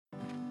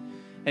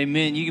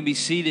Amen. You can be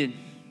seated.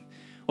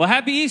 Well,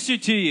 happy Easter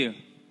to you.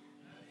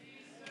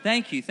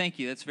 Thank you.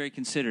 That's very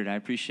considerate. I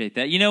appreciate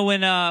that. You know,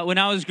 when I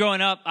was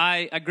growing up,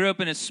 I grew up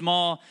in a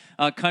small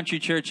country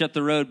church up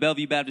the road,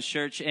 Bellevue Baptist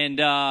Church, and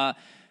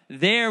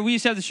there we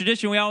used to have this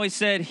tradition. We always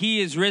said, "He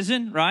is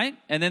risen," right?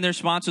 And then their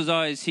response was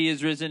always, "He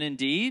is risen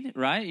indeed,"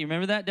 right? You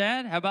remember that,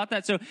 Dad? How about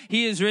that? So,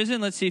 "He is risen."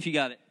 Let's see if you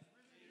got it.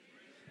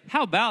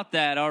 How about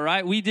that? All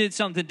right. We did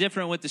something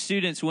different with the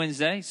students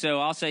Wednesday, so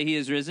I'll say, "He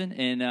is risen,"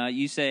 and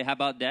you say, "How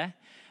about that?"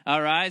 All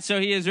right,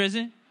 so he is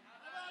risen?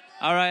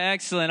 All right,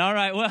 excellent. All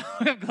right, well,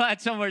 I'm glad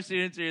some of our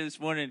students are here this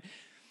morning.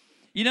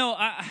 You know,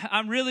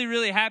 I'm really,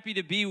 really happy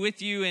to be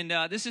with you, and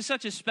this is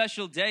such a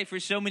special day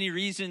for so many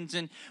reasons,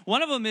 and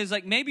one of them is,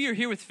 like, maybe you're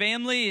here with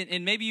family,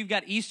 and maybe you've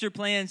got Easter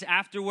plans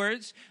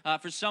afterwards.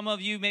 For some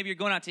of you, maybe you're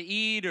going out to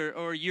eat,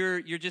 or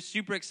you're just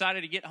super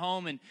excited to get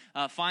home and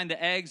find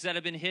the eggs that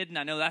have been hidden.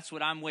 I know that's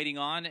what I'm waiting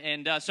on,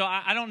 and so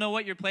I don't know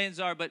what your plans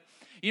are, but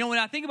you know, when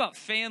I think about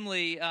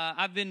family,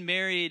 I've been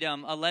married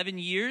 11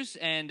 years,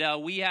 and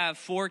we have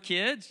 4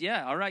 kids.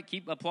 Yeah, all right,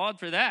 applaud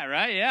for that,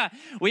 right? Yeah,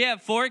 we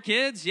have 4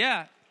 kids,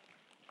 yeah.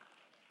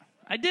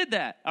 I did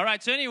that. All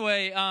right, so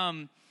anyway,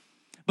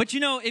 but you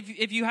know,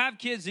 if you have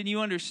kids, then you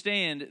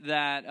understand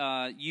that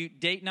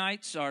date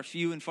nights are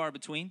few and far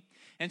between.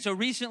 And so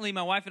recently,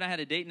 my wife and I had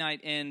a date night,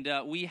 and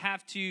we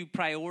have to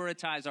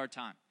prioritize our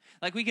time.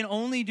 Like, we can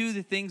only do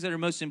the things that are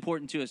most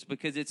important to us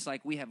because it's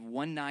like we have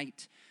one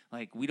night.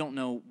 Like, we don't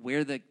know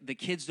where the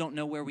kids don't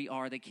know where we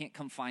are. They can't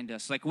come find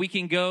us. Like, we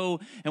can go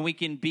and we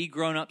can be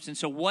grown-ups. And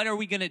so what are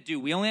we going to do?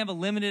 We only have a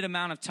limited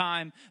amount of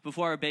time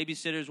before our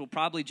babysitters will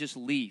probably just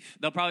leave.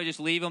 They'll probably just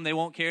leave them. They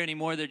won't care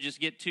anymore. They'll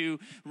just get too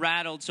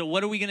rattled. So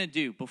what are we going to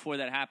do before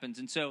that happens?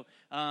 And so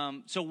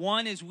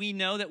one is we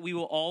know that we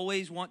will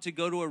always want to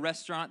go to a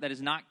restaurant that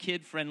is not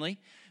kid-friendly,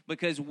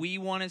 because we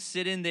want to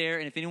sit in there,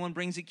 and if anyone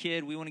brings a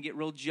kid, we want to get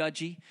real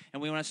judgy,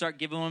 and we want to start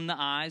giving them the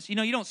eyes. You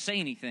know, you don't say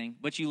anything,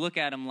 but you look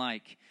at them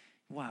like,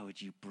 why would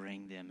you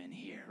bring them in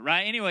here,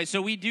 right? Anyway,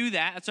 so we do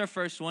that. That's our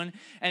first one.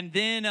 And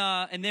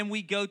then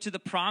we go to the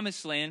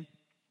promised land.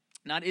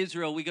 Not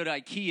Israel, we go to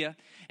IKEA,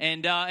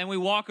 and we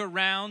walk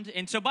around.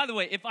 And so, by the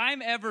way, if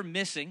I'm ever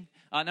missing,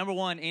 number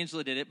one,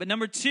 Angela did it. But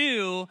number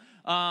two,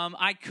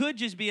 I could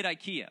just be at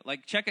IKEA.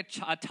 Like, check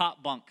a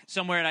top bunk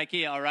somewhere at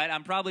IKEA, all right?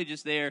 I'm probably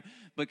just there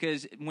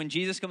because when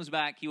Jesus comes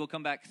back, he will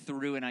come back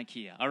through an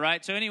IKEA, all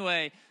right? So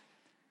anyway,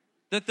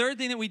 the third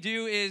thing that we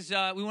do is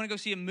we want to go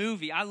see a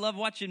movie. I love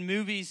watching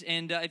movies,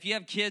 and if you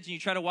have kids and you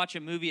try to watch a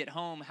movie at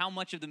home, how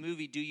much of the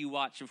movie do you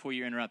watch before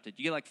you're interrupted?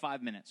 You get like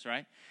 5 minutes,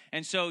 right?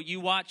 And so you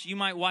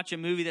might watch a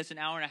movie that's an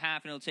hour and a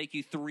half, and it'll take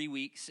you 3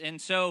 weeks. And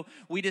so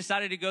we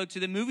decided to go to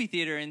the movie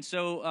theater, and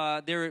so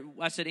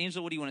I said,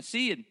 Angela, what do you want to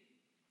see? And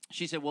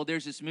she said, well,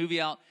 there's this movie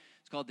out.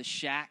 It's called The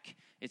Shack.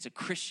 It's a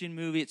Christian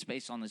movie. It's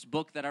based on this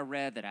book that I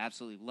read that I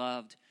absolutely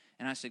loved.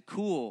 And I said,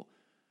 cool.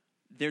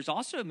 There's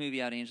also a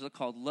movie out, Angela,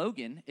 called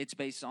Logan. It's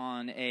based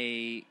on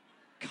a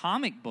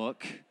comic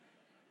book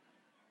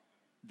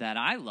that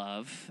I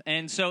love.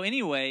 And so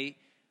anyway,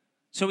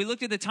 so we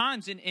looked at the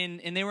times,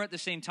 and they were at the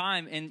same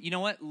time. And you know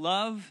what?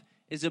 Love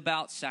is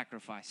about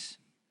sacrifice.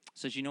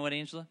 So you know what,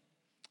 Angela?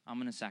 I'm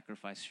going to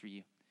sacrifice for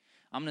you.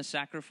 I'm going to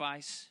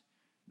sacrifice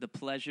the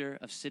pleasure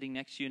of sitting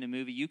next to you in a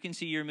movie. You can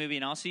see your movie,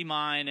 and I'll see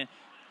mine,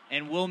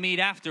 and we'll meet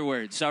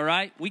afterwards, all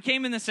right? We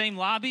came in the same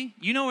lobby.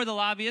 You know where the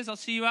lobby is. I'll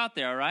see you out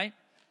there, all right?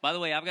 By the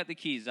way, I've got the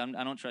keys. I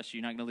don't trust you.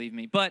 You're not going to leave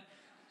me. But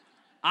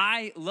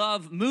I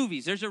love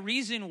movies. There's a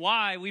reason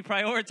why we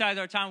prioritize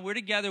our time. We're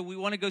together. We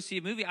want to go see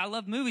a movie. I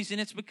love movies,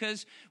 and it's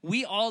because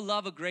we all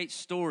love a great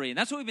story. And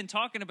that's what we've been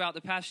talking about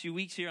the past few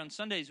weeks here on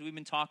Sundays. We've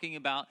been talking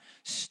about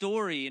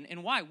story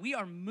and why. We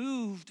are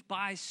moved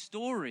by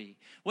story.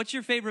 What's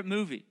your favorite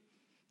movie?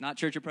 Not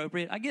church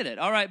appropriate? I get it.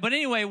 All right. But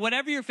anyway,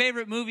 whatever your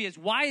favorite movie is,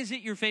 why is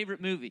it your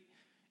favorite movie?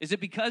 Is it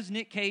because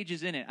Nick Cage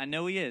is in it? I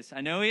know he is.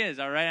 All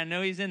right. I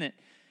know he's in it.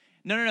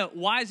 No.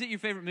 Why is it your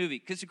favorite movie?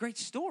 Because it's a great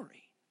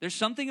story. There's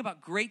something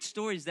about great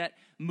stories that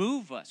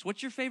move us.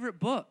 What's your favorite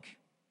book?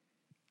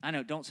 I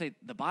know, don't say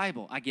the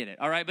Bible. I get it.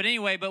 All right, but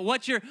anyway,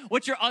 what's your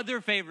other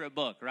favorite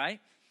book, right?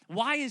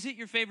 Why is it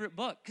your favorite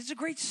book? Because it's a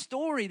great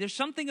story. There's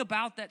something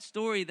about that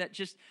story that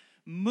just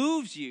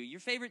moves you. Your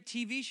favorite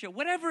TV show,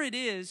 whatever it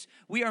is,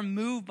 we are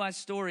moved by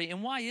story.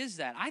 And why is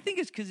that? I think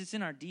it's because it's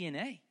in our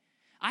DNA.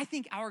 I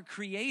think our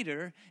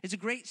Creator is a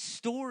great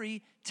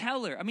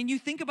storyteller. I mean, you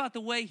think about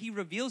the way he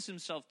reveals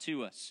himself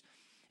to us.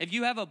 If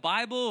you have a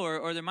Bible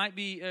or there might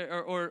be,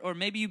 or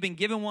maybe you've been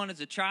given one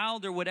as a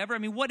child or whatever, I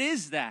mean, what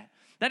is that?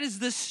 That is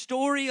the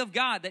story of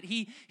God, that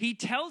he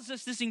tells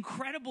us this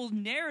incredible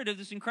narrative,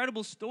 this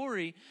incredible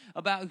story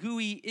about who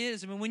he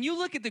is. I mean, when you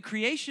look at the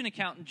creation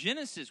account in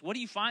Genesis, what do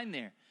you find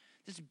there?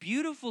 This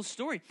beautiful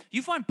story.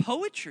 You find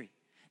poetry.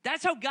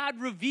 That's how God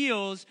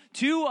reveals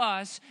to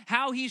us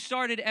how he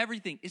started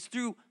everything. It's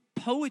through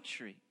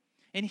poetry.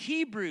 In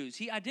Hebrews,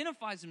 he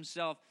identifies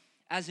himself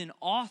as an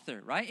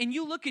author, right? And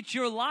you look at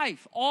your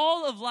life,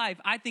 all of life,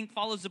 I think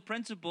follows the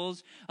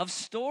principles of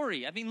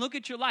story. I mean, look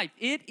at your life.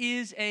 It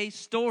is a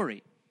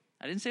story.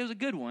 I didn't say it was a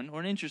good one or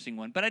an interesting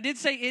one, but I did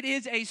say it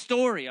is a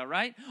story, all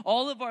right?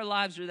 All of our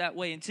lives are that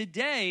way. And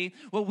today,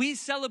 what we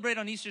celebrate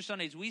on Easter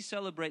Sundays, we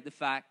celebrate the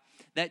fact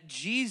that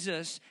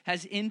Jesus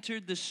has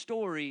entered the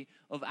story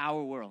of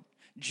our world.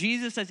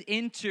 Jesus has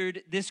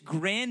entered this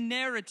grand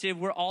narrative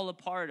we're all a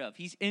part of.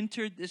 He's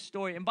entered this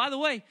story. And by the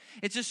way,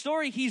 it's a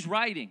story he's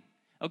writing,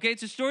 okay?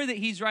 It's a story that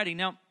he's writing.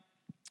 Now,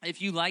 if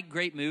you like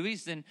great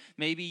movies, then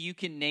maybe you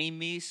can name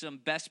me some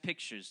best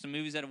pictures, some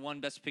movies that have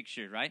won best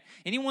picture, right?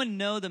 Anyone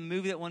know the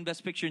movie that won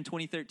best picture in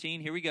 2013?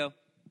 Here we go.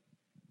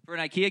 For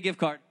an IKEA gift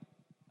card.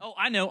 Oh,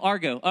 I know,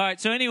 Argo. All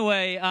right, so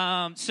anyway,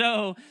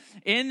 so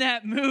in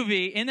that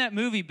movie,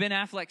 Ben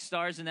Affleck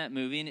stars in that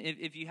movie, and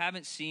if you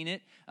haven't seen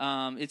it,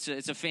 it's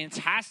a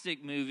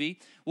fantastic movie.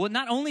 Well,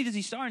 not only does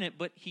he star in it,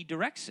 but he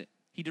directs it.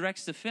 He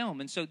directs the film.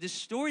 And so this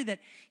story that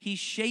he's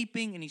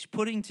shaping and he's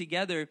putting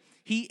together,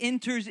 he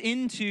enters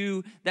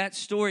into that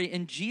story,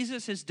 and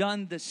Jesus has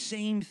done the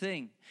same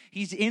thing.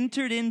 He's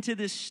entered into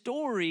this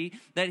story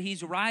that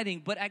he's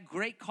writing, but at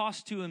great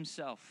cost to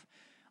himself.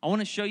 I want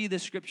to show you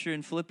this scripture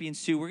in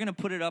Philippians 2. We're going to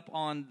put it up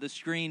on the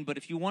screen, but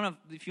if you want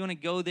to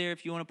go there,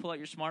 if you want to pull out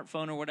your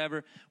smartphone or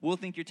whatever, we'll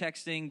think you're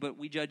texting, but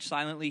we judge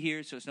silently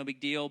here, so it's no big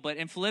deal. But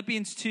in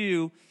Philippians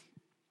 2,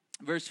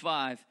 verse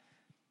 5,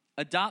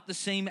 adopt the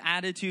same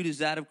attitude as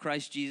that of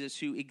Christ Jesus,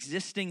 who,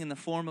 existing in the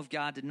form of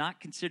God, did not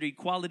consider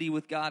equality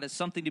with God as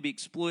something to be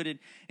exploited.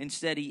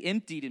 Instead, he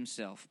emptied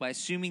himself by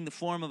assuming the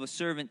form of a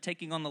servant,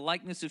 taking on the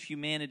likeness of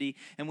humanity.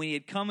 And when he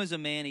had come as a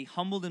man, he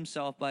humbled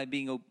himself by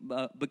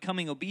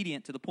becoming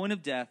obedient to the point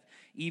of death,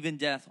 even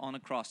death on a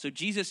cross. So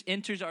Jesus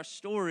enters our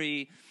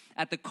story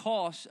at the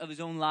cost of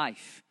his own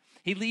life.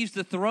 He leaves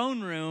the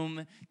throne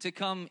room to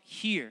come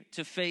here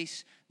to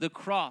face the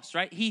cross,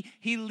 right?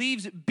 He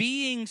leaves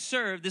being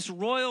served, this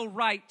royal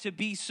right to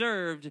be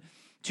served,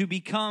 to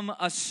become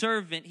a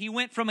servant. He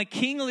went from a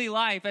kingly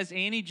life, as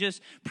Annie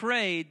just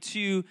prayed,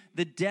 to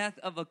the death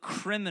of a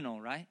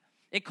criminal, right?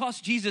 It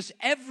cost Jesus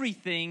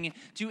everything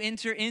to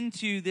enter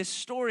into this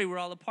story we're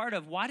all a part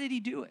of. Why did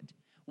he do it?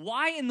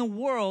 Why in the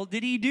world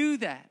did he do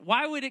that?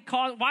 Why would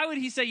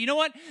he say, you know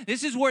what?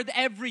 This is worth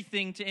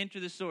everything to enter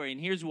the story. And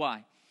here's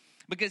why.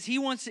 Because he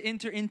wants to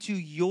enter into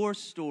your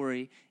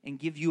story and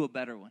give you a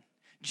better one.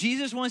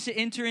 Jesus wants to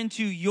enter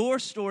into your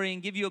story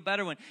and give you a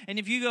better one. And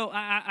if you go,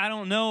 I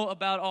don't know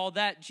about all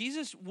that,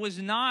 Jesus was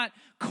not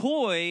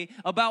coy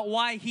about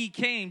why he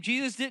came.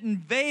 Jesus didn't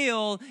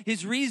veil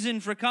his reason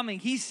for coming.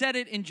 He said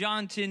it in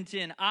John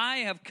 10:10. I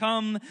have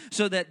come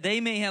so that they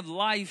may have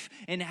life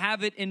and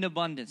have it in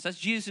abundance. That's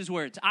Jesus'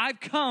 words. I've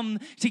come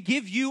to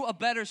give you a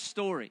better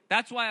story.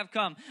 That's why I've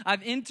come.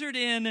 I've entered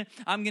in.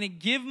 I'm going to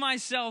give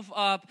myself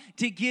up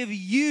to give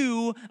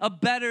you a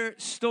better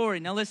story.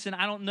 Now listen,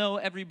 I don't know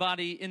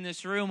everybody in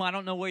this room. I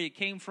don't know where you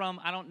came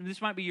from.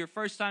 This might be your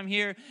first time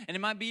here, and it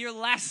might be your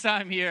last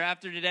time here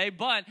after today,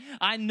 but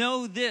I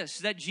know this,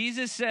 that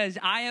Jesus says,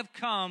 I have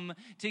come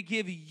to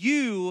give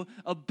you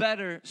a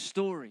better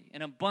story,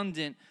 an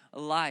abundant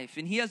life.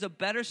 And he has a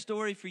better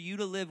story for you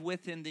to live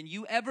with him than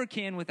you ever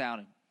can without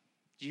him.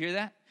 Did you hear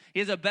that? He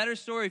has a better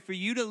story for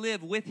you to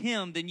live with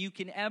him than you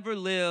can ever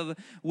live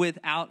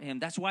without him.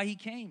 That's why he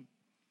came.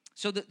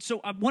 So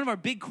one of our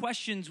big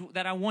questions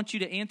that I want you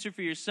to answer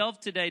for yourself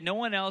today, no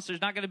one else, there's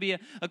not going to be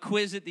a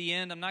quiz at the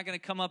end. I'm not going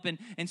to come up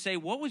and say,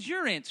 what was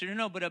your answer?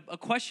 No, but a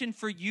question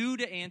for you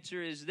to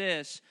answer is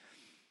this.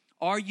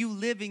 Are you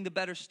living the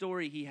better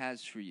story he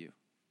has for you?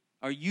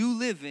 Are you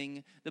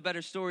living the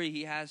better story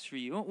he has for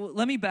you? Well,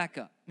 let me back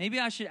up. Maybe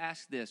I should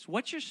ask this.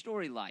 What's your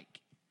story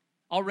like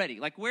already?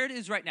 Like where it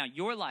is right now,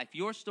 your life,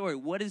 your story,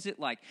 what is it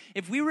like?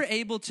 If we were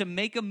able to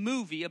make a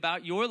movie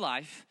about your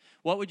life,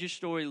 what would your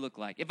story look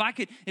like? If I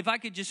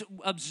could just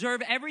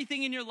observe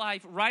everything in your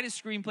life, write a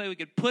screenplay, we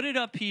could put it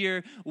up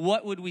here,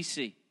 what would we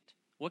see?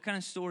 What kind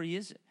of story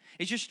is it?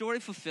 Is your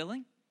story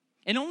fulfilling?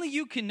 And only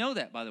you can know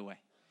that, by the way.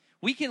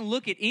 We can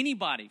look at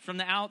anybody from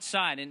the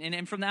outside,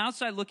 and from the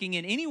outside looking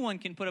in, anyone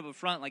can put up a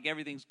front like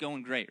everything's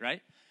going great,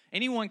 right?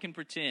 Anyone can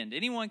pretend.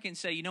 Anyone can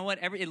say, you know what,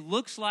 it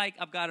looks like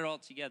I've got it all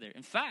together.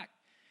 In fact,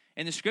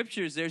 in the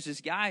scriptures, there's this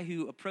guy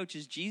who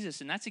approaches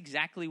Jesus, and that's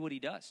exactly what he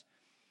does.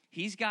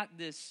 He's got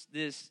this,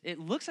 it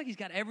looks like he's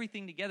got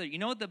everything together. You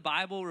know what the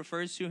Bible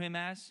refers to him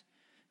as?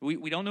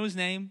 We don't know his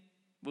name.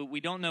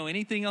 We don't know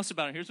anything else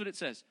about him. Here's what it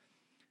says.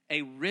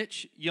 A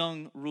rich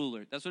young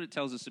ruler. That's what it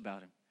tells us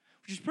about him.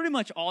 Which is pretty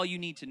much all you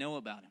need to know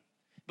about him.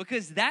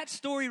 Because that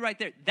story right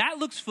there, that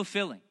looks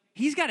fulfilling.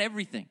 He's got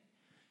everything.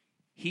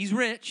 He's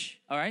rich,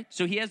 all right?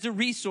 So he has the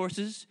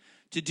resources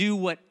to do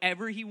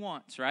whatever he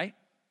wants, right?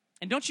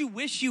 And don't you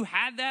wish you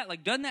had that?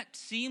 Like, doesn't that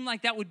seem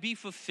like that would be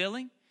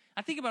fulfilling?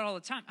 I think about it all the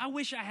time. I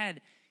wish I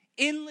had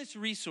endless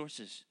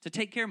resources to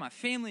take care of my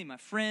family, my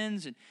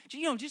friends, and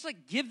just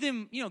like give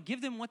them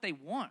what they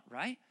want,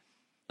 right?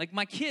 Like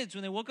my kids,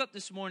 when they woke up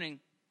this morning,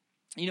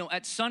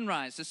 at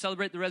sunrise to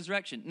celebrate the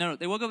resurrection. No,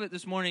 they woke up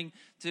this morning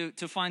to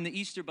find the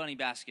Easter bunny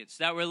baskets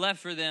that were left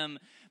for them.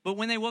 But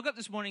when they woke up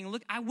this morning,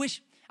 look, I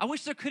wish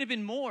there could have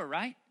been more,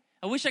 right?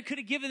 I wish I could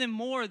have given them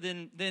more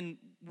than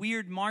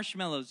weird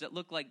marshmallows that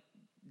look like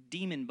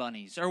demon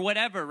bunnies or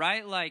whatever,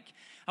 right? Like,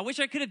 I wish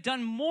I could have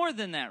done more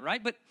than that,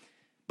 right?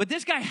 But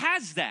this guy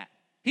has that.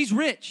 He's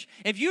rich.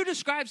 If you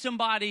describe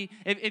somebody,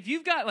 if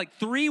you've got like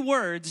 3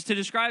 words to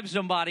describe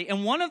somebody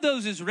and one of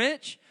those is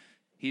rich,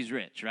 he's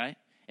rich, right?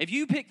 If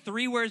you pick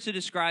 3 words to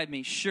describe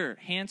me, sure.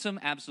 Handsome,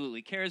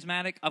 absolutely.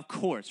 Charismatic, of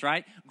course,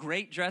 right?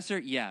 Great dresser,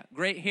 yeah.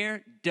 Great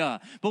hair, duh.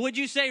 But would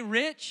you say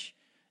rich?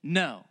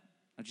 No.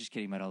 I'm just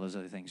kidding about all those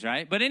other things,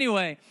 right? But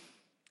anyway,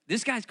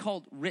 this guy's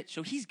called rich,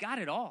 so he's got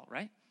it all,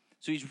 right?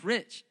 So he's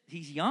rich.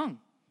 He's young.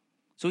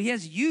 So he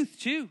has youth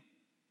too.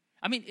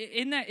 I mean,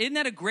 isn't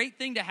that a great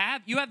thing to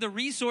have? You have the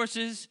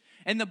resources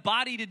and the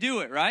body to do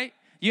it, right?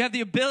 You have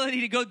the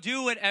ability to go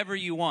do whatever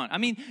you want. I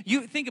mean,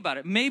 you think about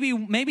it.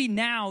 Maybe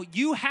now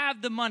you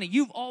have the money.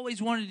 You've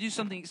always wanted to do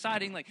something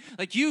exciting.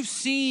 Like you've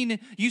seen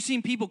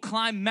people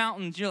climb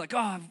mountains. You're like,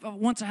 oh,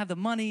 once I have the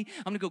money,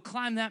 I'm going to go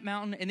climb that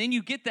mountain. And then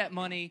you get that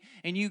money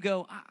and you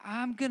go,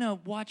 I'm going to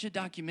watch a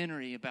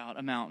documentary about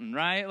a mountain,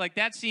 right? Like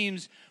that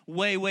seems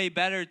way, way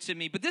better to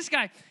me. But this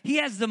guy, he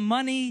has the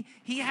money.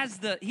 He has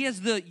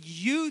the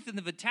youth and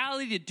the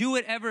vitality to do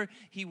whatever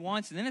he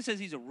wants. And then it says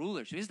he's a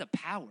ruler. So he has the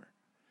power.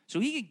 So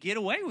he could get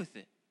away with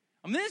it.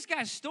 I mean, this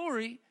guy's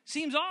story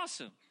seems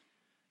awesome.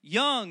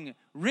 Young,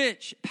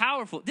 rich,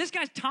 powerful. This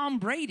guy's Tom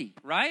Brady,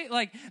 right?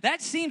 Like,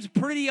 that seems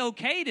pretty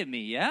okay to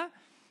me, yeah?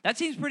 That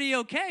seems pretty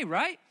okay,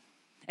 right?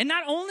 And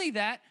not only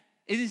that,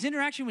 in his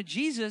interaction with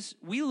Jesus,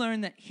 we learn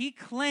that he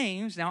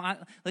claims,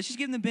 let's just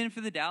give him the benefit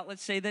of the doubt.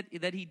 Let's say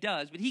that he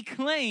does, but he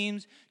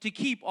claims to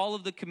keep all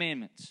of the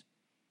commandments.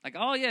 Like,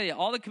 oh, yeah,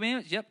 all the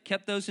commandments, yep,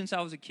 kept those since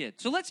I was a kid.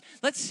 So let's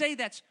say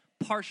that's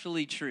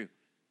partially true.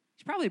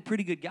 He's probably a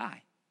pretty good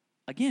guy.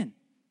 Again,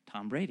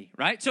 Tom Brady,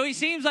 right? So he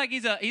seems like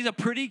he's a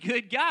pretty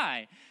good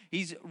guy.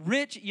 He's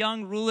rich,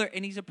 young ruler,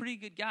 and he's a pretty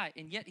good guy.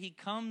 And yet he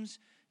comes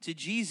to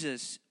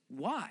Jesus.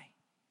 Why?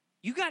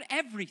 You got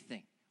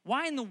everything.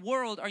 Why in the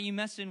world are you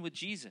messing with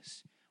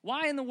Jesus?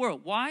 Why in the world?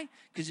 Why?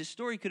 Because his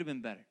story could have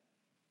been better.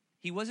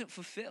 He wasn't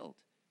fulfilled.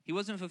 He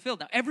wasn't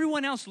fulfilled. Now,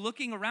 everyone else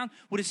looking around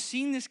would have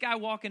seen this guy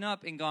walking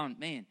up and gone,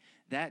 man,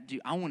 that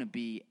dude, I want to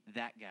be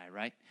that guy,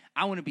 right?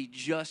 I want to be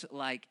just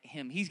like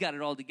him. He's got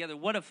it all together.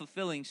 What a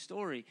fulfilling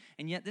story.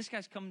 And yet this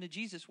guy's coming to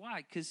Jesus.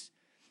 Why? Because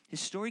his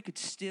story could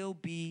still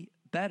be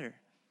better.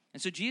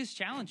 And so Jesus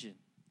challenged him.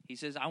 He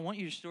says, I want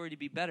your story to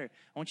be better.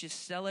 I want you to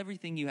sell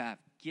everything you have.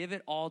 Give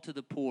it all to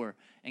the poor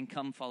and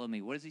come follow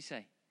me. What does he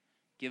say?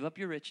 Give up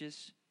your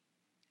riches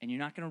and you're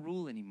not going to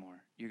rule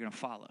anymore. You're going to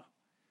follow.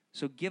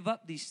 So give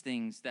up these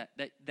things that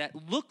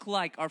look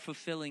like are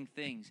fulfilling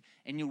things,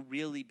 and you'll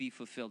really be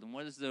fulfilled. And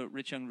what does the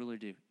rich young ruler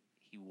do?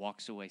 He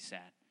walks away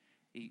sad.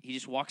 He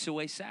just walks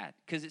away sad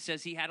because it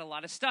says he had a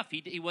lot of stuff.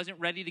 He wasn't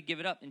ready to give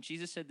it up. And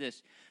Jesus said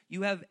this,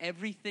 you have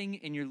everything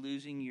and you're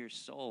losing your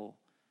soul.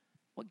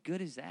 What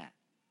good is that?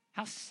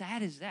 How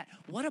sad is that?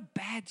 What a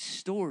bad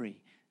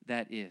story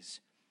that is.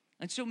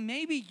 And so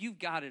maybe you've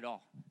got it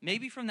all.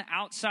 Maybe from the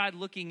outside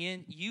looking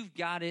in, you've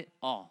got it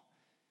all.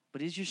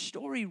 But is your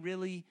story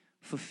really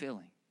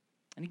fulfilling?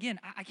 And again,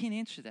 I can't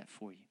answer that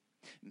for you.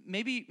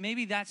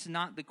 Maybe that's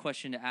not the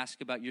question to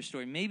ask about your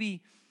story.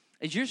 Maybe,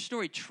 is your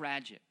story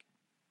tragic?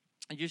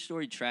 Is your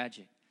story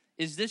tragic?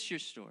 Is this your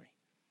story?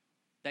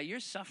 That you're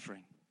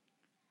suffering.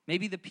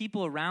 Maybe the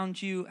people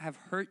around you have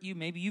hurt you.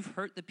 Maybe you've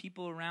hurt the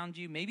people around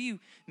you. Maybe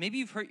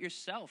you've hurt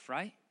yourself,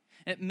 right?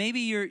 Maybe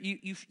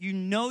you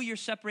know you're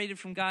separated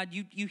from God.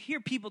 You hear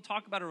people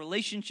talk about a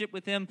relationship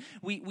with him.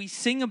 We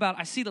sing about,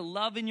 I see the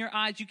love in your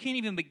eyes. You can't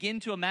even begin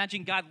to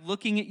imagine God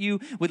looking at you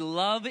with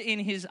love in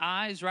his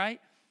eyes, right?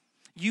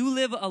 You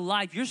live a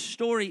life. Your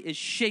story is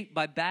shaped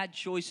by bad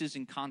choices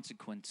and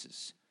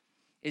consequences.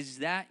 Is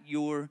that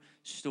your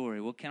story?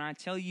 Well, can I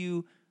tell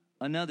you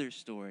another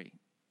story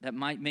that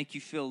might make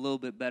you feel a little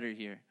bit better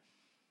here?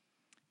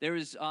 There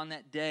was on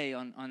that day,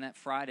 on that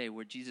Friday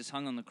where Jesus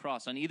hung on the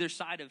cross, on either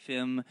side of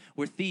him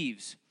were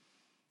thieves.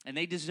 And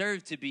they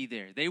deserved to be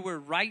there. They were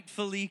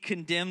rightfully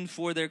condemned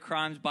for their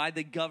crimes by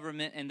the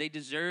government, and they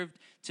deserved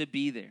to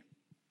be there.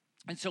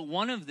 And so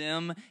one of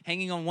them,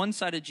 hanging on one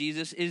side of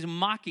Jesus, is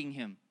mocking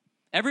him.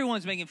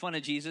 Everyone's making fun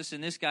of Jesus,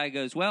 and this guy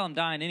goes, well, I'm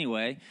dying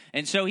anyway.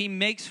 And so he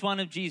makes fun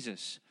of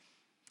Jesus.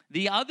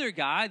 The other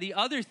guy, the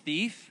other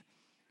thief,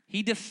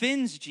 he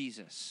defends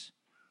Jesus.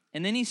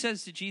 And then he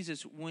says to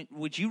Jesus,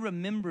 would you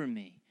remember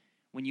me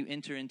when you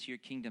enter into your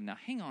kingdom? Now,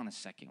 hang on a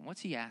second.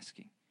 What's he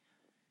asking?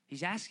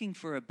 He's asking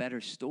for a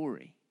better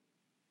story.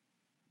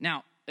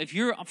 Now, if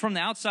you're from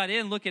the outside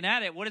in looking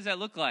at it, what does that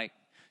look like?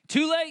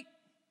 Too late.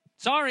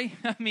 Sorry.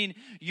 I mean,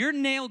 you're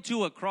nailed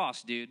to a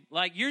cross, dude.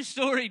 Like, your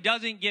story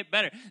doesn't get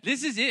better.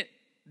 This is it.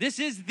 This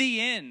is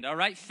the end, all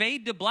right?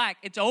 Fade to black.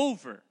 It's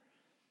over.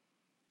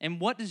 And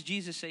what does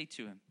Jesus say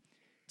to him?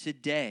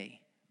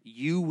 Today,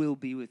 you will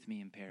be with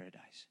me in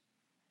paradise.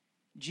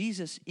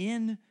 Jesus,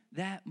 in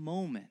that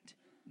moment,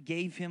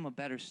 gave him a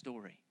better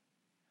story.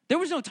 There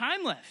was no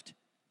time left.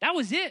 That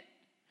was it.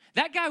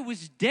 That guy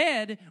was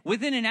dead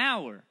within an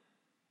hour.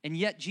 And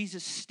yet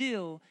Jesus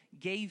still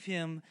gave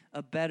him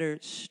a better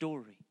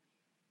story.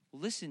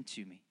 Listen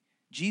to me.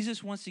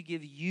 Jesus wants to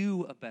give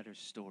you a better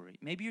story.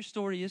 Maybe your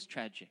story is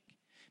tragic.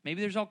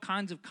 Maybe there's all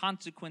kinds of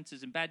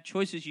consequences and bad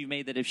choices you've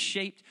made that have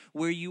shaped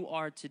where you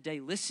are today.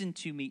 Listen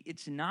to me.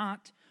 It's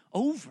not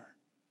over.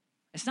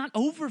 It's not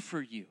over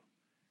for you.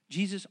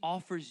 Jesus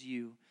offers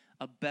you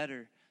a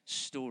better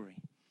story.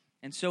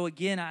 And so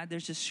again,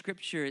 there's a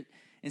scripture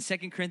in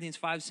 2 Corinthians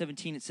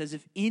 5:17. It says,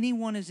 if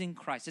anyone is in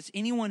Christ, that's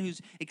anyone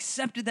who's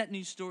accepted that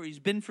new story, who's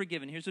been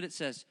forgiven. Here's what it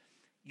says.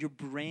 You're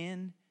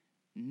brand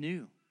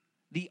new.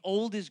 The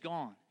old is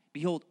gone.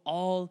 Behold,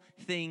 all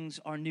things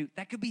are new.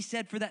 That could be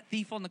said for that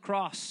thief on the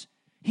cross.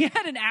 He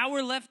had an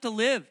hour left to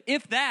live,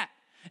 if that.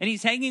 And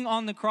he's hanging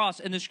on the cross.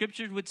 And the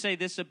scriptures would say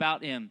this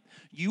about him.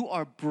 You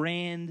are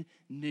brand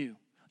new.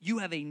 You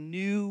have a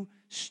new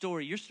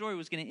story. Your story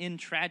was going to end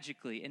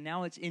tragically, and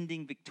now it's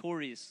ending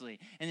victoriously.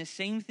 And the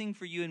same thing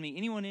for you and me.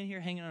 Anyone in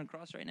here hanging on a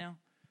cross right now?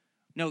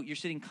 No, you're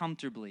sitting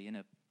comfortably in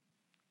a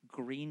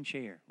green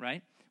chair,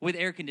 right? With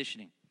air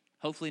conditioning.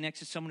 Hopefully next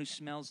to someone who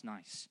smells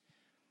nice.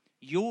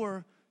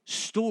 Your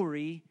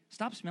story,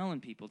 stop smelling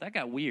people. That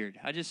got weird.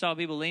 I just saw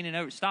people leaning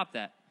over. Stop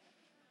that.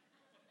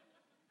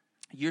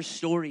 Your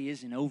story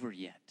isn't over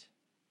yet.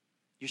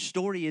 Your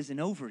story isn't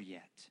over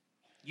yet.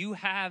 You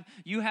have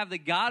the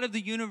God of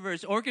the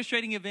universe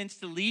orchestrating events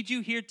to lead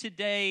you here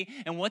today.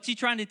 And what's he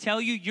trying to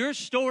tell you? Your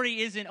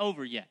story isn't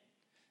over yet.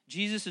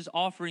 Jesus is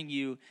offering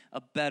you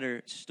a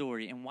better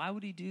story. And why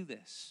would he do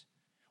this?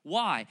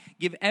 Why?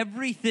 Give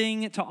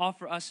everything to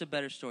offer us a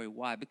better story.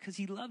 Why? Because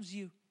he loves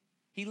you.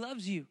 He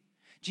loves you.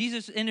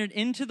 Jesus entered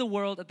into the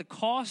world at the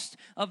cost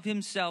of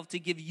himself to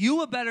give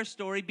you a better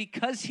story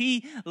because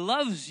he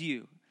loves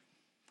you.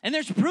 And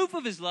there's proof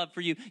of his love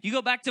for you. You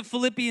go back to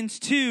Philippians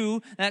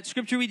 2, that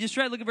scripture we just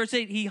read, look at verse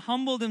 8. He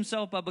humbled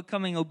himself by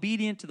becoming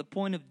obedient to the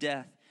point of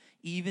death,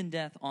 even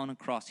death on a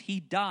cross. He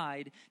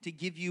died to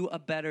give you a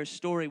better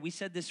story. We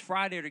said this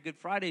Friday at our Good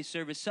Friday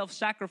service,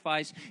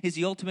 self-sacrifice is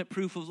the ultimate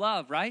proof of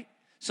love, right?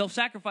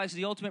 Self-sacrifice is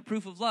the ultimate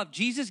proof of love.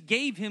 Jesus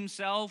gave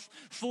himself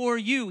for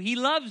you. He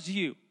loves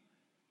you.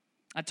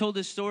 I told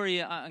this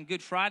story on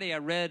Good Friday. I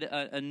read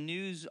a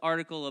news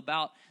article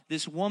about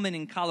this woman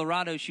in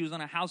Colorado. She was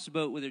on a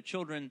houseboat with her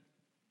children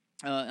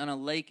on a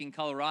lake in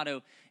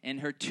Colorado,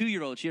 and her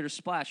 2-year-old, she had her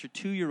splash, her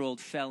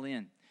 2-year-old fell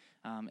in.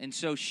 And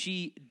so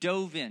she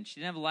dove in. She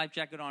didn't have a life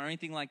jacket on or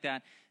anything like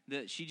that.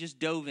 She just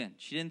dove in.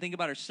 She didn't think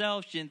about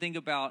herself. She didn't think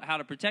about how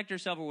to protect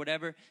herself or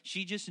whatever.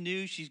 She just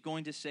knew she's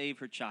going to save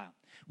her child.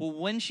 Well,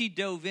 when she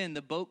dove in,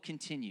 the boat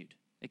continued.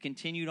 It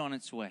continued on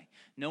its way.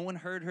 No one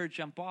heard her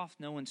jump off.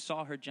 No one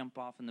saw her jump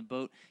off, and the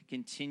boat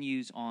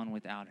continues on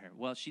without her.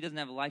 Well, she doesn't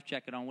have a life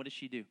jacket on. What does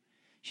she do?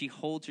 She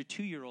holds her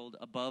 2-year-old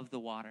above the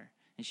water,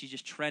 and she's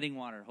just treading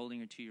water,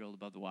 holding her 2-year-old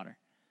above the water.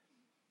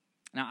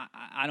 Now,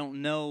 I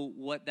don't know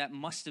what that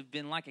must have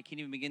been like. I can't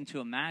even begin to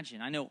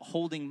imagine. I know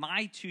holding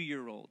my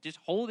 2-year-old, just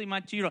holding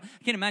my 2-year-old.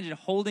 I can't imagine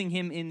holding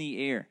him in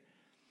the air.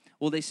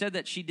 Well, they said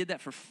that she did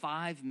that for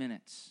 5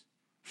 minutes.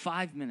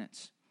 5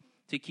 minutes.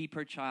 To keep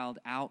her child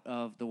out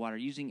of the water,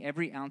 using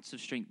every ounce of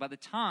strength. By the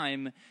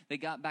time they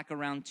got back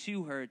around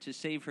to her to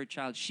save her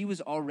child, she was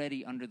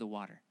already under the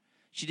water.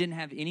 She didn't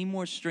have any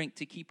more strength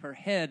to keep her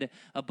head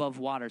above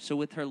water. So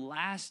with her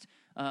last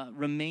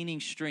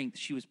remaining strength,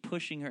 she was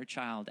pushing her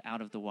child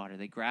out of the water.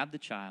 They grabbed the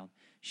child.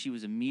 She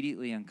was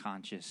immediately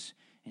unconscious,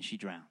 and she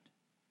drowned.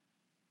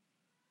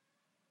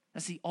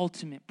 That's the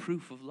ultimate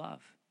proof of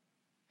love.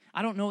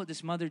 I don't know what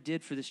this mother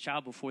did for this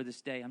child before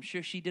this day. I'm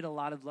sure she did a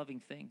lot of loving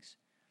things.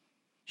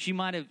 She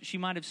might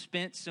have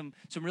spent some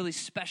really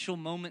special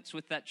moments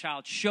with that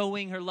child,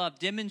 showing her love,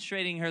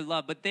 demonstrating her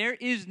love. But there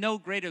is no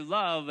greater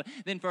love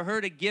than for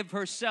her to give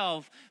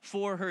herself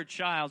for her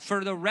child.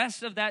 For the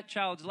rest of that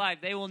child's life,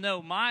 they will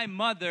know, my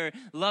mother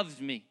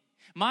loves me.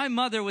 My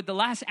mother, with the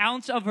last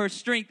ounce of her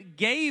strength,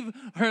 gave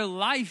her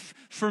life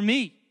for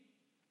me.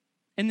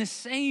 In the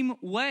same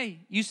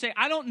way, you say,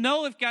 I don't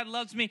know if God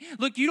loves me.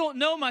 Look, you don't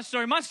know my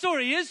story. My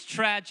story is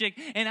tragic,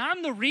 and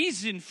I'm the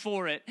reason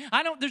for it.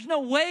 There's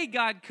no way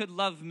God could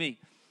love me.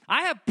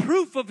 I have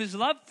proof of his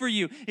love for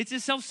you. It's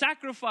his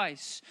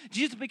self-sacrifice.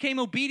 Jesus became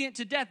obedient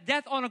to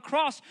death on a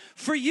cross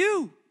for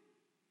you.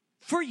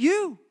 For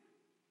you.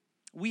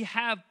 We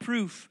have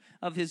proof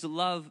of his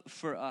love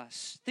for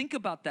us. Think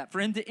about that. For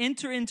him to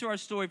enter into our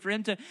story, for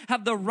him to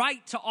have the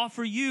right to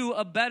offer you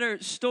a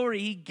better story,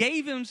 he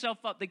gave himself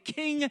up. The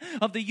King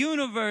of the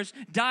universe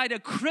died a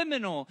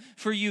criminal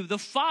for you. The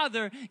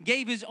Father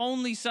gave his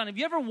only Son. Have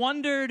you ever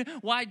wondered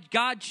why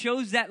God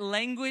chose that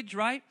language,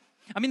 right?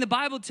 I mean, the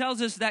Bible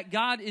tells us that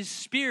God is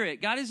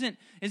spirit. God isn't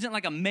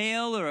like a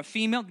male or a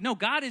female. No,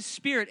 God is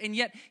spirit, and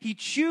yet he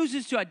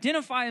chooses to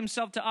identify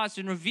himself to us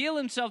and reveal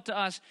himself to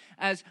us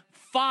as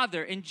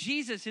Father. And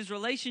Jesus, his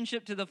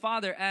relationship to the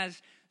Father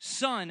as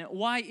Son.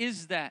 Why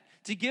is that?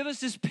 To give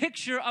us this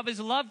picture of his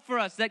love for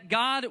us, that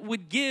God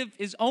would give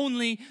his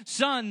only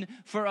Son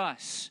for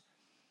us.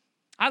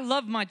 I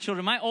love my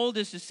children. My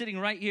oldest is sitting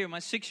right here. My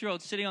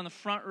 6-year-old sitting on the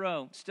front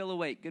row, still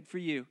awake. Good for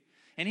you.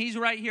 And he's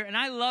right here, and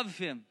I love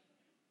him.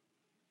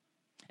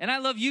 And I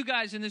love you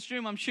guys in this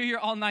room. I'm sure you're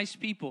all nice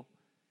people.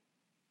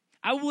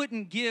 I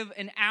wouldn't give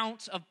an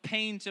ounce of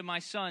pain to my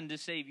son to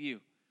save you.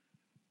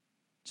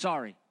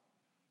 Sorry.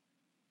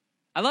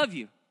 I love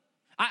you.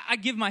 I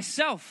give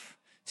myself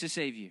to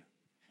save you.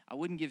 I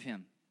wouldn't give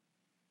him.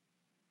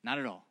 Not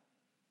at all.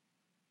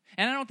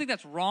 And I don't think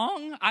that's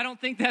wrong. I don't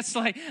think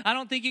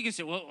you can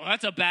say, well,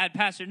 that's a bad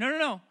pastor.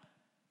 No.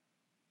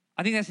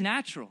 I think that's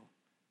natural.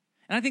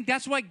 And I think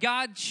that's why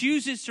God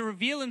chooses to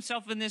reveal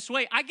himself in this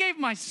way. I gave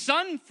my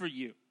son for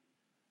you.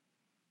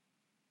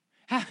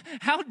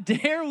 How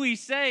dare we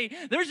say,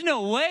 there's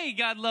no way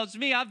God loves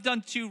me. I've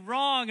done too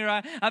wrong,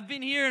 or I've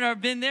been here and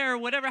I've been there, or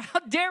whatever. How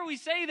dare we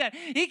say that?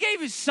 He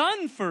gave his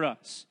son for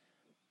us.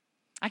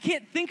 I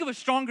can't think of a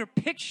stronger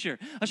picture,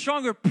 a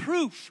stronger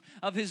proof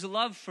of his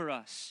love for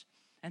us.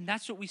 And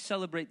that's what we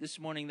celebrate this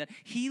morning, that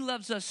he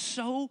loves us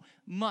so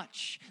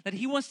much that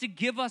he wants to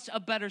give us a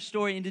better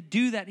story. And to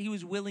do that, he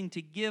was willing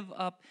to give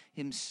up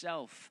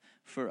himself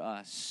for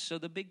us. So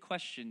the big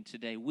question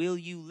today, will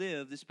you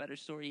live this better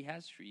story he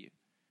has for you?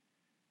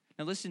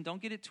 Now listen,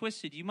 don't get it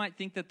twisted. You might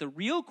think that the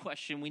real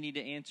question we need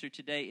to answer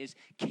today is,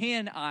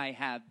 can I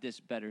have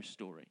this better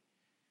story?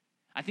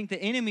 I think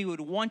the enemy would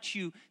want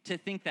you to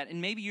think that.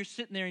 And maybe you're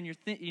sitting there in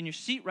your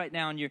seat right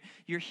now and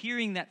you're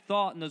hearing that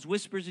thought and those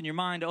whispers in your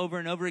mind over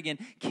and over again.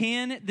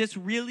 Can this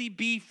really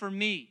be for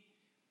me?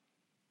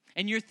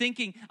 And you're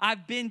thinking,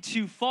 I've been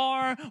too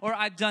far, or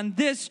I've done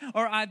this,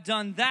 or I've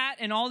done that,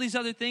 and all these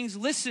other things.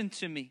 Listen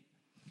to me.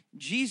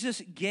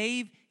 Jesus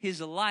gave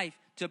his life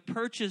to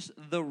purchase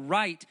the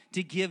right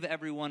to give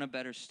everyone a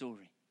better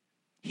story.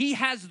 He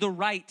has the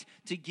right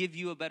to give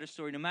you a better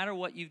story, no matter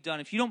what you've done.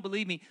 If you don't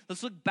believe me,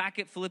 let's look back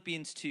at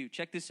Philippians 2.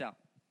 Check this out.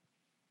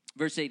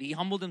 Verse 8, he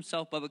humbled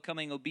himself by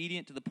becoming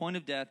obedient to the point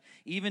of death,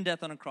 even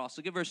death on a cross.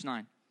 Look at verse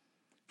 9.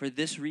 For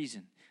this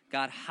reason,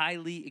 God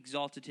highly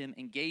exalted him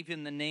and gave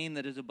him the name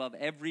that is above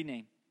every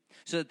name,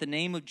 so that the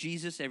name of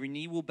Jesus, every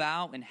knee will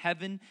bow in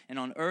heaven and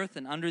on earth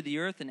and under the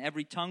earth, and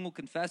every tongue will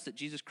confess that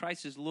Jesus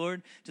Christ is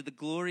Lord, to the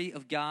glory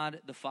of God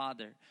the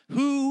Father.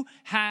 Who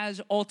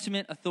has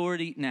ultimate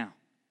authority now?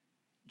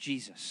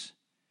 Jesus.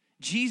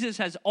 Jesus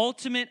has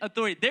ultimate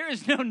authority. There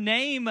is no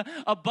name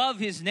above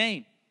his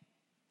name.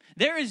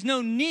 There is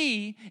no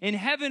knee in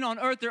heaven, on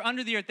earth, or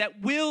under the earth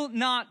that will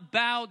not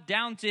bow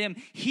down to him.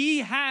 He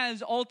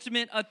has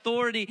ultimate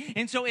authority.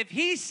 And so if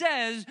he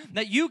says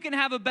that you can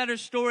have a better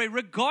story,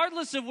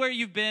 regardless of where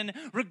you've been,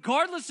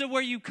 regardless of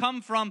where you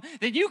come from,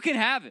 then you can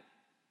have it.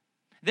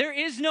 There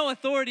is no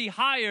authority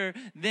higher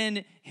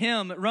than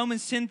him.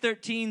 Romans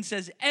 10:13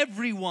 says,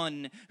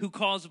 everyone who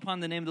calls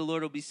upon the name of the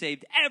Lord will be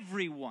saved.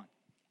 Everyone.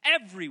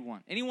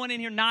 Everyone. Anyone in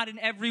here not in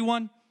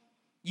everyone?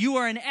 You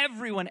are in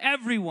everyone.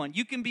 Everyone.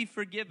 You can be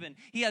forgiven.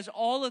 He has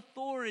all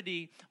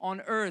authority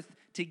on earth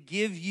to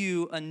give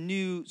you a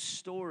new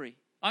story.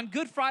 On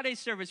Good Friday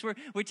service,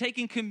 we're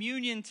taking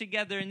communion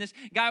together, and this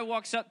guy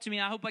walks up to me.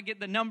 I hope I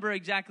get the number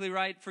exactly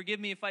right. Forgive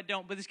me if I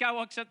don't. But this guy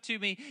walks up to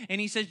me, and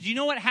he says, do you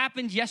know what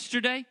happened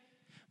yesterday?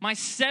 My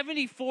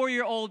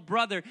 74-year-old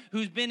brother,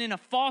 who's been in a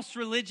false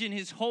religion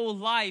his whole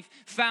life,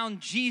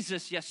 found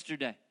Jesus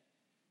yesterday.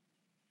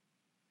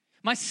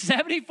 My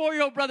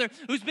 74-year-old brother,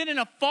 who's been in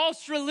a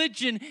false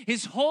religion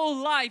his whole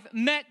life,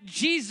 met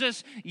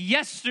Jesus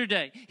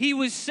yesterday. He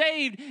was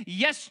saved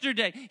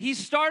yesterday. He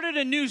started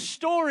a new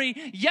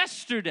story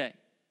yesterday.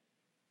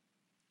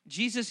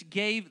 Jesus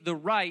gave the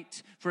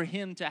right for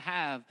him to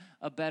have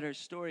a better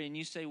story. And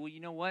you say, well, you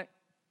know what?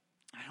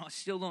 I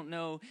still don't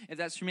know if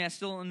that's for me. I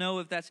still don't know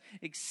if that's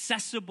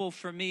accessible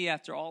for me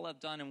after all I've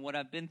done and what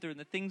I've been through and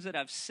the things that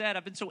I've said.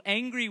 I've been so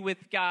angry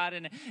with God,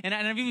 and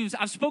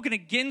I've spoken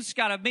against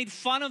God. I've made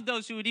fun of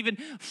those who would even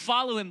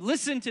follow him.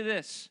 Listen to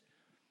this.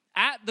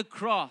 At the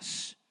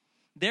cross,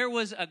 there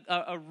was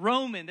a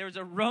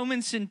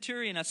Roman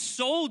centurion, a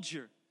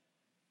soldier,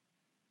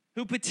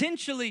 who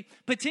potentially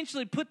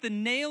put the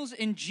nails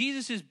in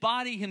Jesus'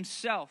 body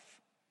himself,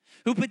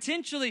 who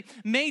potentially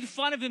made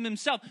fun of him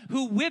himself,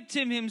 who whipped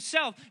him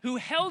himself, who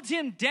held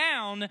him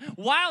down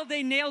while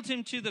they nailed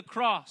him to the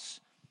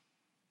cross.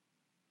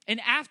 And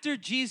after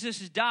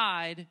Jesus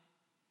died,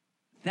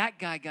 that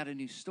guy got a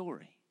new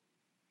story.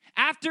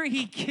 After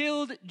he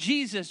killed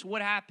Jesus,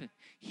 what happened?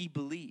 He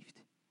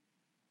believed.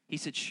 He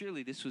said,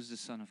 surely this was the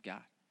Son of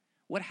God.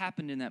 What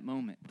happened in that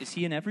moment? Is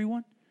he in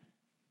everyone?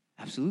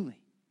 Absolutely.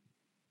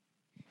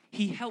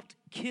 He helped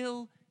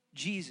kill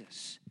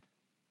Jesus,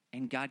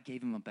 and God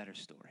gave him a better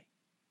story.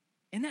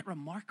 Isn't that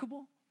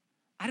remarkable?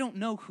 I don't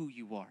know who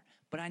you are,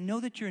 but I know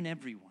that you're in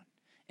everyone.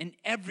 And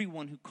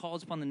everyone who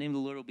calls upon the name of the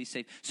Lord will be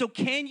saved. So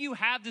can you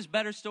have this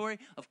better story?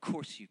 Of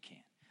course you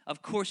can.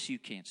 Of course you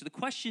can. So the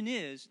question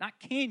is, not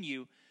can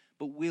you,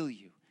 but will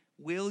you?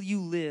 Will you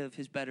live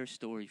his better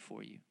story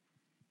for you?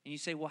 And you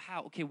say, well,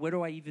 how? Okay, where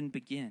do I even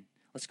begin?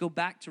 Let's go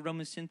back to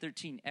Romans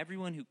 10:13.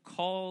 Everyone who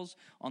calls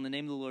on the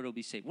name of the Lord will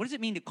be saved. What does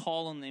it mean to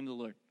call on the name of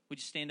the Lord? Would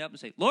you stand up and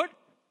say, Lord,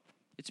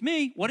 it's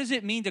me. What does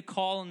it mean to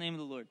call on the name of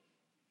the Lord?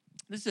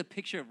 This is a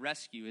picture of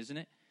rescue, isn't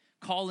it?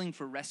 Calling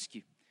for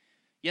rescue.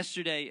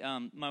 Yesterday,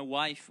 my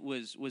wife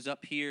was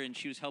up here, and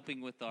she was helping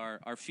with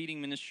our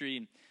feeding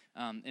ministry,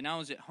 and I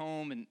was at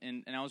home,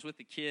 and I was with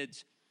the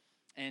kids.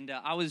 And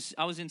I was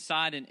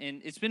inside, and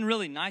it's been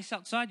really nice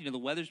outside. You know, the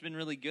weather's been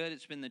really good.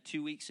 It's been the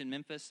 2 weeks in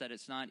Memphis that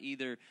it's not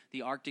either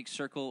the Arctic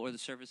Circle or the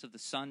surface of the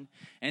sun.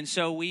 And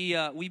so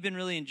we've been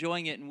really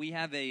enjoying it, and we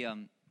have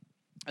a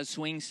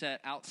swing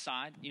set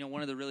outside, you know,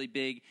 one of the really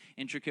big,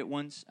 intricate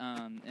ones,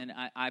 and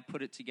I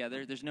put it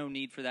together. There's no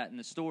need for that in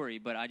the story,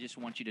 but I just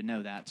want you to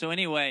know that. So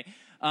anyway,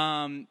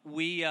 so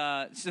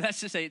that's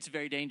to say it's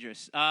very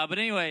dangerous. But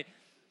anyway,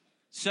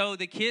 so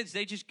the kids,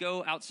 they just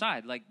go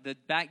outside. Like, the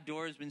back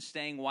door has been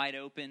staying wide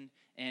open,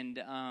 and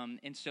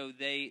so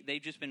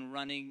they've just been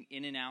running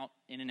in and out,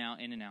 in and out,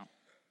 in and out.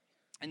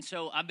 And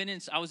so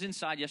I was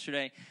inside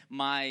yesterday.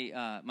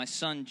 My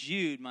son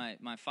Jude, my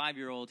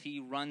 5-year-old, he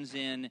runs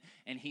in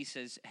and he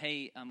says,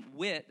 "Hey,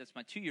 Whit," that's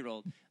my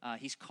 2-year-old,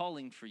 "he's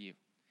calling for you."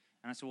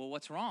 And I said, "Well,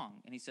 what's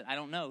wrong?" And he said, "I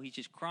don't know. He's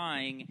just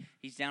crying.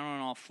 He's down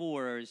on all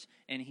fours,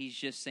 and he's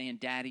just saying,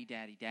 'Daddy,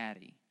 Daddy,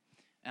 Daddy.'"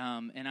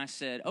 And I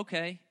said,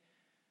 "Okay.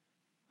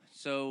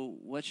 So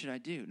what should I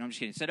do?" No, I'm just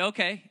kidding. I said,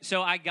 "Okay."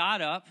 So I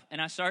got up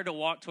and I started to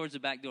walk towards the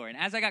back door. And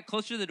as I got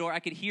closer to the door, I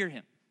could hear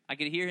him. I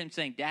could hear him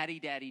saying, "Daddy,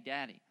 Daddy,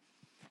 Daddy."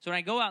 So when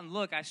I go out and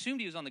look, I assumed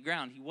he was on the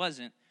ground. He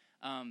wasn't.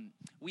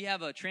 We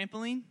have a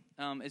trampoline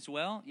as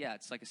well. Yeah,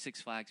 it's like a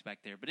Six Flags back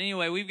there. But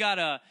anyway, we got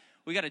a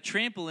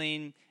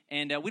trampoline,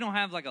 and we don't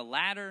have like a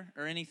ladder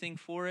or anything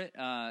for it.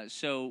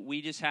 So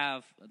we just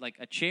have like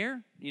a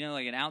chair, you know,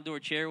 like an outdoor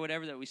chair or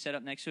whatever that we set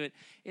up next to it.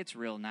 It's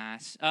real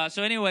nice.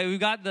 So anyway, we've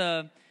got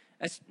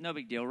that's no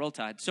big deal. Roll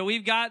Tide. So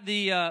we've got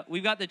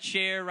the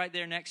chair right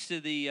there next to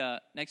the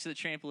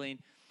trampoline,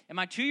 and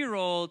my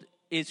 2-year-old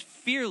is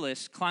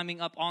fearless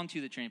climbing up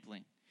onto the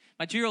trampoline.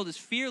 My 2-year-old is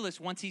fearless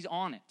once he's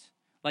on it.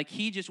 Like,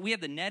 we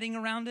have the netting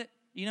around it,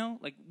 you know?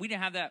 Like, we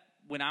didn't have that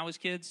when I was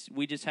kids.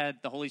 We just had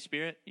the Holy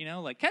Spirit, you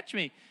know? Like, catch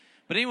me.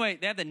 But anyway,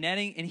 they have the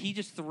netting, and he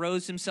just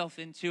throws himself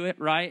into it,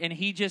 right? And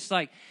he just,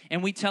 like,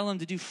 and we tell him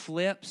to do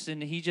flips,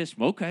 and he just,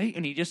 okay.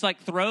 And he just, like,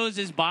 throws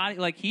his body.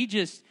 Like, he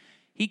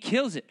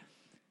kills it.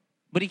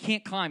 But he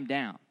can't climb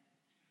down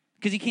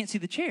because he can't see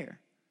the chair.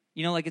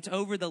 You know, like, it's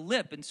over the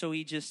lip. And so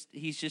he's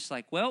just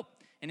like, well,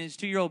 in his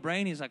 2-year-old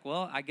brain, he's like,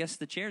 well, I guess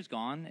the chair's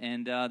gone,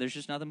 and there's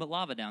just nothing but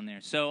lava down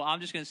there. So I'm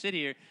just going to sit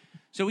here.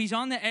 So he's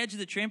on the edge of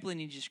the trampoline, and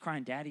he's just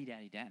crying, "Daddy,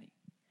 Daddy, Daddy."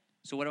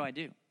 So what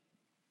do?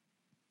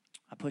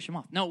 I push him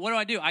off. No,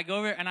 what do? I go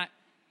over and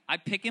I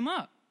pick him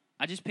up.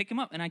 I just pick him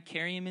up, and I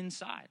carry him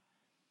inside.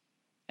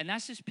 And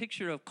that's this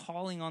picture of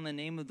calling on the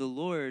name of the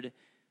Lord.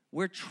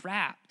 We're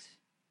trapped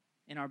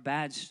in our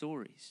bad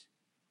stories.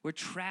 We're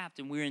trapped,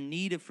 and we're in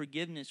need of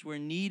forgiveness. We're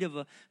in need of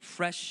a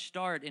fresh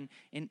start.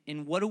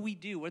 And what do we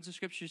do? What does the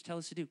scriptures tell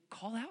us to do?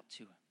 Call out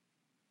to him.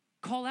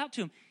 Call out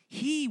to him.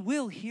 He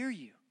will hear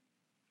you.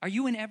 Are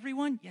you in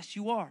everyone? Yes,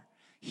 you are.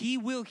 He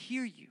will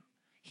hear you.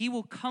 He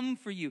will come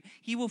for you.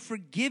 He will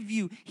forgive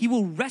you. He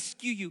will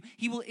rescue you.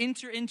 He will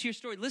enter into your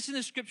story. Listen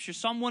to scripture,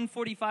 Psalm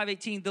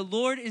 145:18. The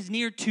Lord is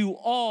near to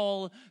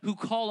all who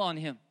call on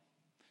him.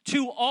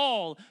 To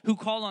all who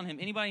call on him.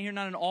 Anybody here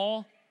not an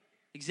all?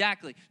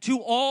 Exactly. To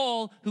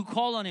all who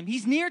call on him.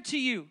 He's near to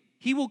you.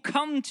 He will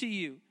come to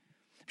you.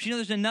 But you know,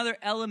 there's another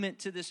element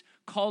to this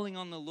calling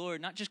on the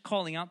Lord. Not just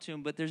calling out to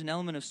him, but there's an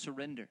element of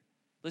surrender.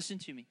 Listen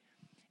to me.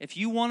 If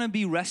you want to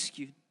be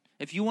rescued,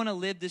 if you want to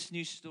live this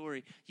new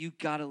story, you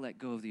got to let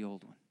go of the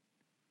old one.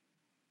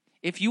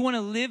 If you want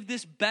to live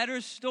this better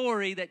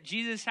story that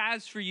Jesus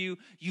has for you,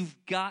 you've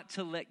got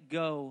to let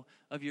go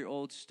of your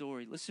old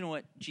story. Listen to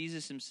what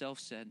Jesus himself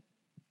said.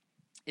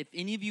 If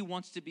any of you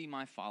wants to be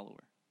my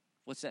follower,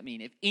 what's that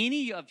mean? If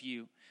any of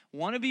you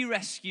want to be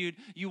rescued,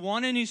 you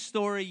want a new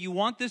story, you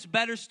want this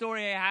better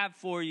story I have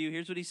for you,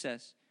 here's what he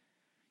says.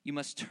 You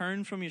must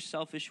turn from your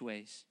selfish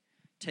ways,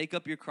 take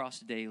up your cross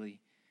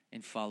daily,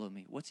 and follow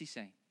me. What's he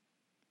saying?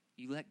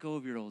 You let go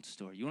of your old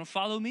story. You want to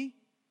follow me?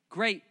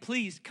 Great,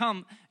 please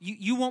come.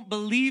 You won't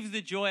believe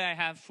the joy I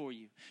have for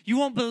you. You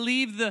won't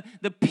believe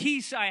the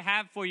peace I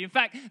have for you. In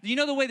fact, do you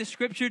know the way the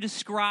scripture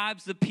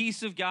describes the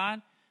peace of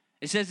God?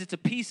 It says it's a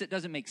peace that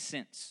doesn't make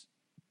sense.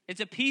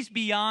 It's a peace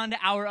beyond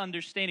our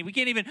understanding. We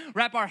can't even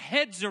wrap our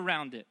heads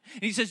around it.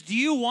 And he says, do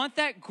you want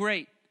that?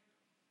 Great.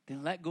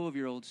 Then let go of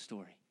your old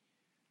story.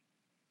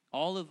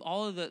 All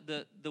of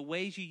the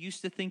ways you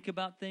used to think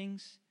about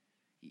things,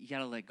 you got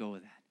to let go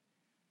of that.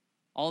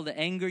 All the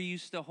anger you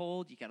used to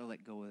hold, you got to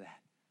let go of that.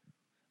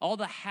 All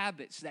the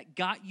habits that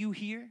got you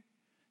here,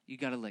 you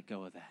got to let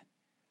go of that.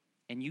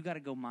 And you got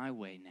to go my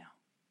way now.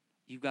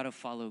 You've got to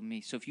follow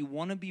me. So if you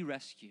want to be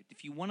rescued,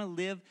 if you want to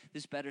live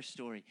this better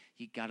story,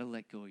 you got to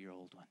let go of your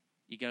old one.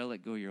 You got to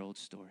let go of your old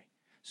story.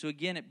 So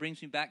again, it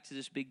brings me back to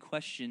this big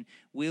question.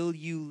 Will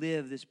you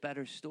live this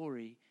better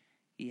story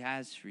he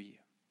has for you?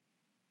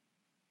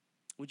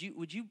 Would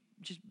you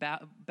just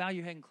bow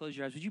your head and close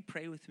your eyes? Would you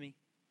pray with me?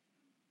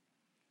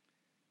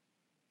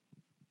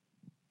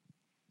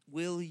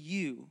 Will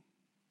you,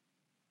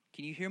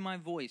 can you hear my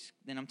voice?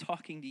 Then I'm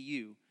talking to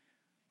you.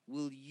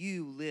 Will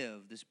you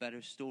live this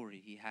better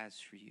story he has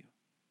for you?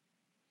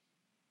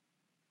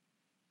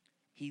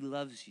 He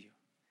loves you.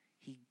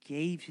 He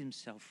gave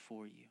himself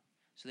for you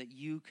so that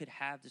you could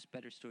have this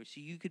better story, so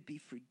you could be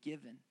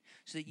forgiven,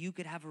 so that you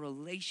could have a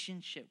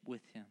relationship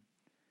with him.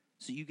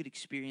 so you could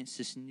experience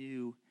this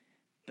new,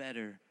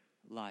 better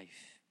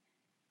life.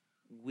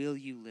 Will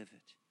you live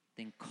it?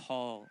 Then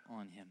call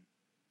on him.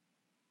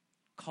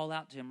 Call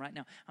out to him right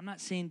now. I'm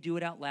not saying do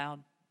it out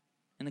loud.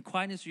 In the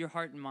quietness of your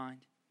heart and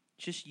mind,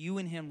 just you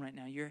and him right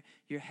now. Your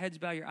head's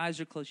bowed, your eyes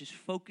are closed, just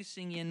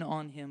focusing in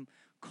on him.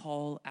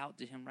 Call out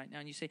to him right now.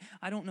 And you say,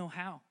 I don't know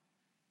how.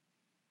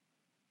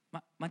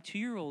 My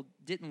 2-year-old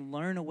didn't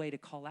learn a way to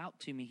call out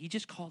to me. He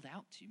just called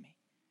out to me.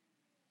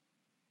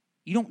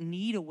 You don't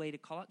need a way to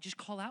call out. Just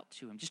call out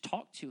to him. Just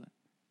talk to him.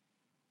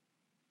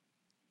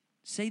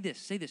 Say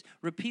this.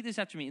 Repeat this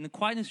after me. In the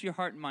quietness of your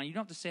heart and mind, you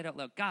don't have to say it out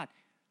loud. God,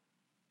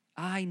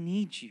 I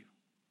need you.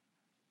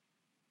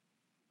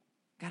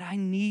 God, I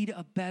need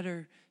a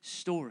better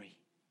story.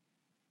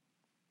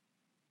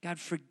 God,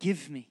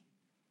 forgive me.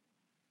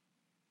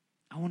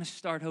 I want to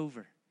start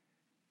over.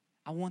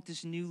 I want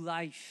this new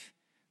life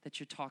that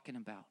you're talking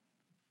about.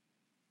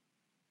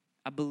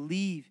 I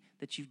believe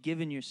that you've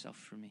given yourself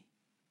for me.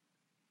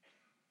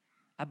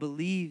 I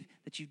believe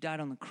that you've died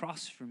on the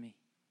cross for me.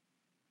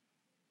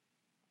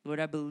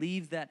 Lord, I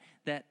believe that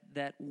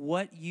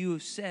what you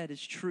have said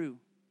is true.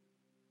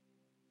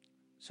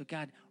 So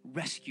God,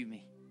 rescue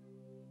me.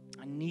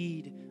 I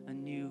need a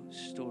new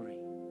story.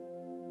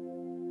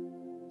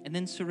 And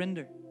then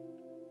surrender.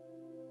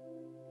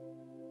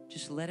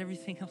 Just let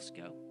everything else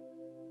go.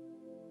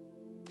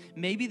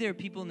 Maybe there are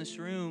people in this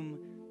room,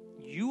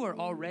 you are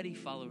already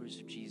followers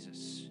of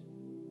Jesus.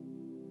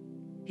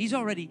 He's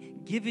already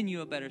given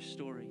you a better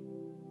story.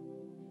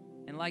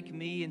 And like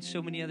me and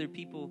so many other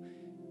people,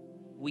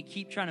 we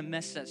keep trying to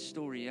mess that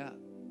story up.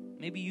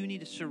 Maybe you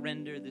need to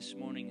surrender this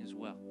morning as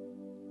well.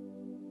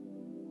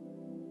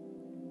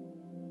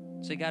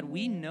 Say, God,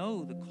 we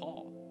know the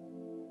call.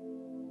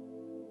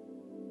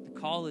 The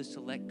call is to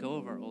let go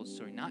of our old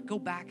story, not go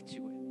back to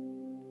it.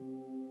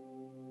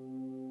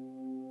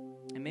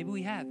 And maybe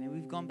we have. Maybe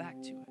we've gone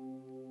back to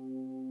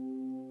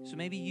it. So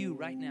maybe you,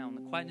 right now, in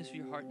the quietness of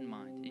your heart and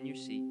mind, in your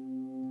seat,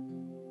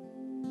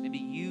 maybe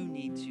you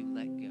need to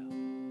let go.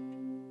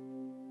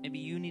 Maybe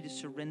you need to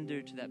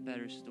surrender to that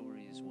better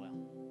story as well.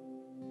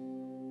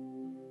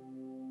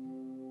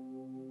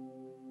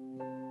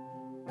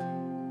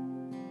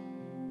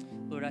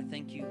 Lord, I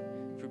thank you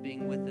for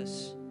being with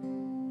us.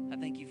 I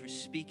thank you for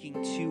speaking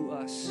to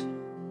us.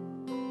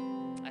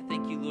 I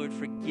thank you, Lord,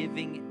 for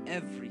giving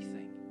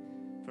everything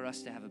for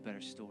us to have a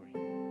better story.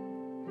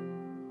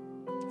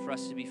 For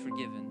us to be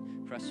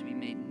forgiven, for us to be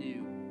made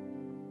new,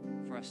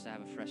 for us to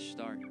have a fresh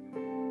start.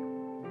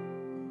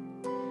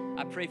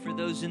 I pray for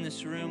those in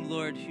this room,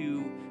 Lord,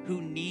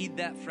 who need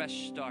that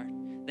fresh start.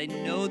 They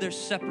know they're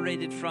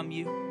separated from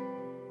you.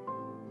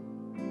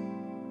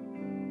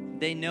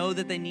 They know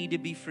that they need to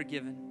be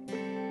forgiven.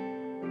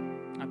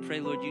 I pray,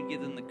 Lord, you'd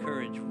give them the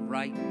courage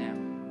right now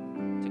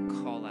to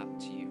call out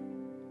to you.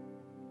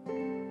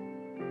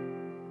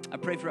 I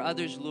pray for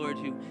others, Lord,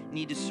 who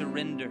need to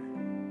surrender.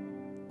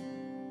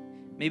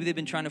 Maybe they've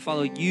been trying to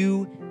follow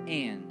you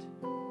and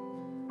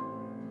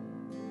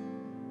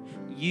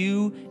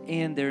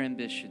their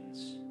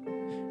ambitions,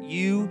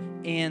 you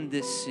and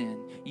this sin,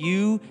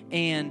 you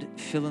and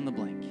fill in the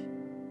blank.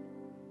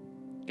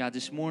 God,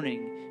 this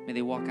morning, may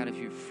they walk out of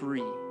here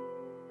free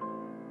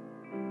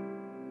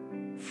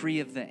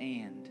of the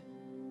and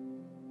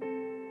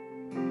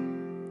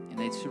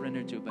they'd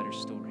surrender to a better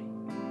story.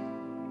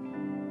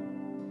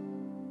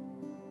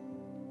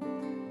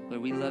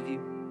 Lord, we love you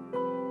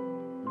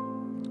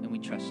and we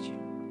trust you.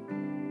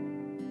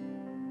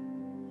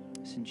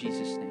 It's in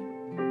Jesus'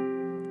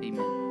 name,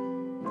 amen.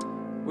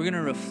 We're going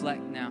to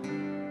reflect now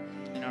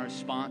in our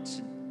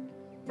response.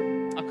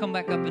 I'll come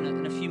back up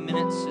in a few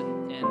minutes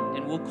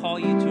and we'll call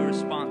you to a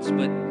response.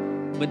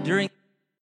 But during